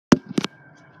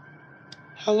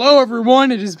Hello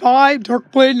everyone, it is I,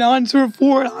 Darkblade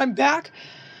 904, and I'm back.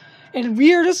 And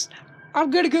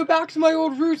I'm gonna go back to my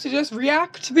old roots and just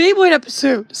react to Beyblade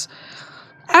episodes.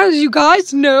 As you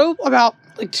guys know, about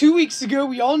like 2 weeks ago,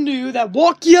 we all knew that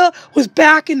WAKIYA was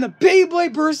back in the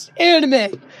Beyblade Burst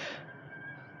anime.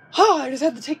 I just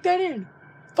had to take that in.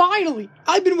 Finally!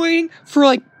 I've been waiting for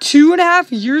like 2.5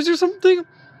 years or something.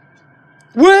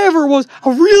 Whatever it was, a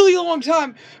really long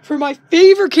time for my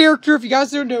favorite character, if you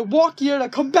guys don't know, WAKIYA, to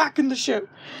come back in the show.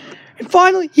 And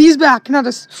finally, he's back. And I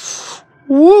just,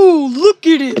 whoa, look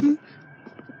at him.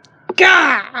 Gah!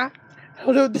 I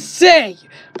don't know what to say.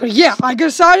 But yeah, I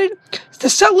decided to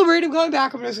celebrate him coming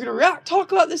back. I'm just going to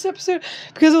talk about this episode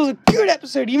because it was a good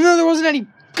episode. Even though there wasn't any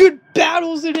good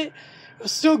battles in it, it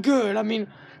was still good. I mean,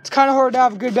 it's kind of hard to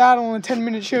have a good battle in a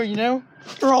 10-minute show, you know?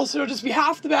 Or else it'll just be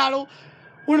half the battle.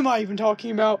 What am I even talking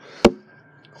about?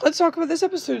 Let's talk about this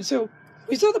episode. So,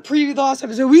 we saw the preview of the last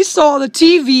episode. We saw the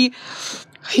TV.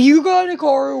 Hyuga and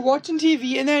Hikaru watching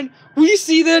TV. And then we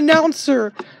see the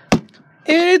announcer. And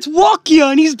it's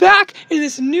WAKIYA. And he's back in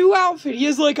this new outfit. He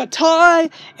has like a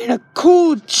tie and a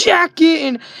cool jacket.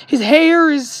 And his hair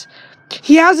is...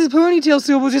 He has his ponytail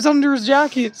still, but just under his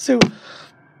jacket. So,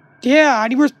 yeah.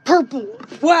 And he wears purple.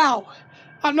 Wow.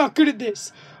 I'm not good at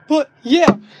this. But,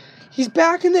 yeah. He's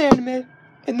back in the anime.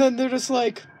 And then they're just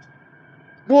like,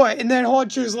 what? And then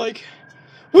Hachi's like,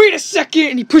 wait a second!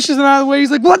 And he pushes them out of the way.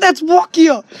 He's like, what? That's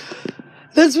WAKIYA!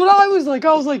 That's what I was like.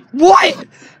 I was like, what?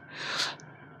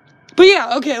 But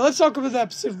yeah, okay, let's talk about the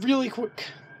episode really quick.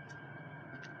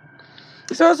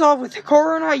 It starts off with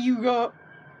Hikaru and Hyuga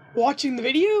watching the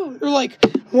video. They're like,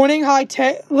 wanting high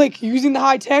tech, like, using the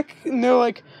high tech. And they're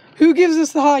like, who gives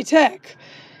us the high tech?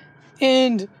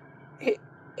 And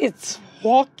it's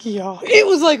WAKIYA. It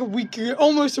was like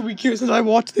almost a week here since I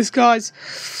watched this, guys.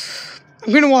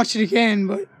 I'm gonna watch it again,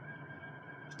 but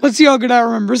let's see how good I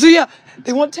remember. So yeah,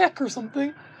 they want tech or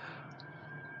something.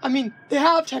 I mean, they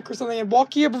have tech or something, and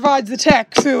WAKIYA provides the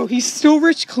tech, so he's still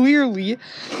rich, clearly.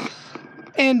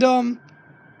 And,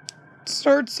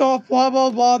 starts off, blah, blah,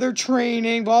 blah, they're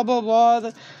training, blah, blah, blah,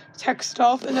 the tech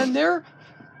stuff, and then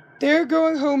they're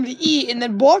going home to eat, and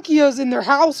then WAKIYA's in their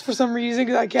house for some reason,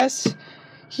 because I guess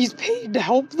he's paid to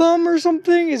help them or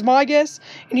something, is my guess.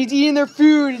 And he's eating their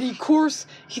food, and of course,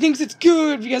 he thinks it's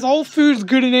good, because all food is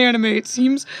good in anime, it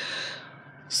seems.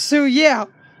 So, yeah.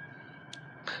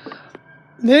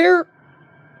 But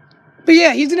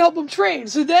yeah, he's gonna help them train.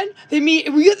 So then,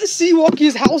 we get to see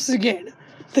WAKIYA's house again.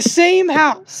 The same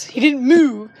house. He didn't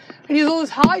move. And he has all this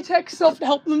high-tech stuff to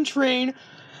help them train.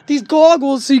 These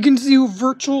goggles, so you can do a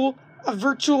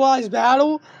virtualized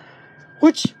battle.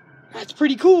 Which, that's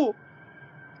pretty cool.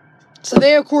 So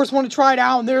they, of course, want to try it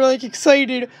out, and they're, like,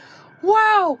 excited.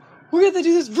 Wow! We're going to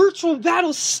do this virtual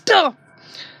battle stuff!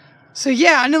 So,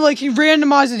 yeah, and then, like, he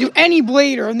randomized it to any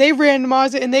blader, and they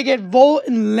randomize it, and they get Volt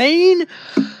and Lane.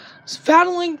 It's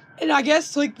battling, and I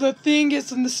guess, like, the thing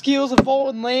gets in the skills of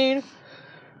Volt and Lane.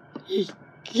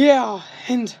 Yeah,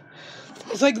 and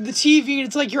it's like the TV, and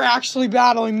it's like you're actually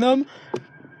battling them.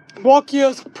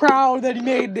 WAKIYA's proud that he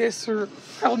made this, or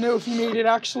I don't know if he made it,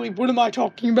 actually. What am I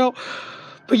talking about?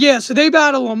 But yeah, so they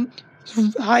battle them.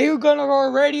 Hyuga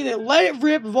are ready. They let it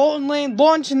rip. Volt and Lane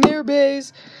launching their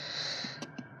bays.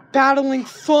 Battling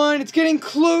fun. It's getting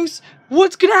close.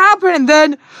 What's gonna happen? And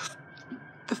then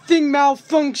the thing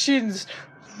malfunctions.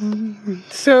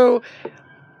 So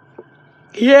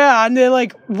yeah, and then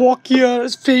like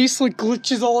WAKIYA's face like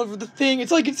glitches all over the thing.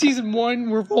 It's like in season 1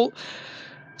 where Volt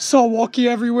saw WAKIYA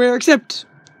everywhere, except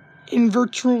in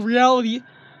virtual reality.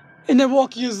 And then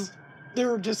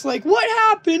they're just like, what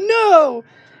happened? No!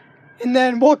 And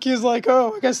then WAKIYA's like,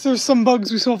 oh, I guess there's some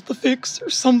bugs we still have to fix or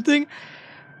something.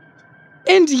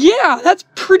 And yeah, that's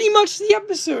pretty much the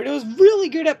episode. It was a really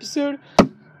good episode.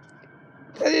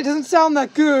 It doesn't sound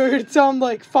that good. It sounds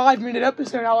like 5-minute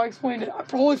episode, how I explained it. I'm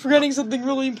probably forgetting something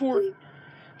really important.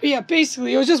 But yeah,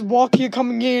 basically, it was just WAKIYA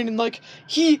coming in and like,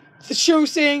 the show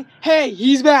saying, hey,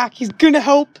 he's back. He's gonna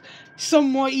help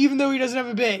somewhat, even though he doesn't have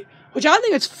a bay. Which I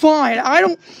think it's fine.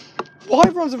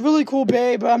 Wyvern's a really cool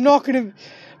bay, but I'm not going to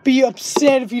be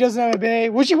upset if he doesn't have a bay,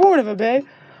 which he won't have a bay.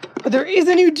 But there is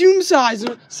a new Doom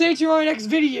Sizer. Stay tuned on our next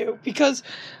video, because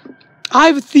I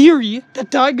have a theory that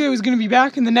Daigo is going to be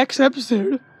back in the next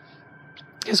episode.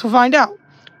 Guess we'll find out.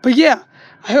 But yeah,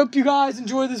 I hope you guys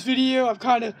enjoyed this video.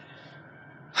 I've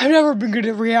never been good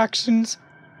at reactions.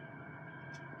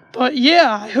 But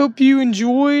yeah, I hope you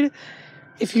enjoyed.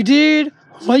 If you did,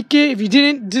 like it. If you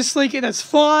didn't, dislike it, that's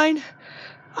fine.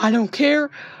 I don't care.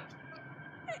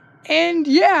 And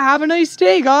yeah, have a nice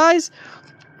day, guys.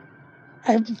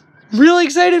 I'm really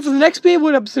excited for the next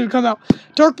Beyblade episode to come out.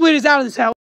 Darkblade is out of this house.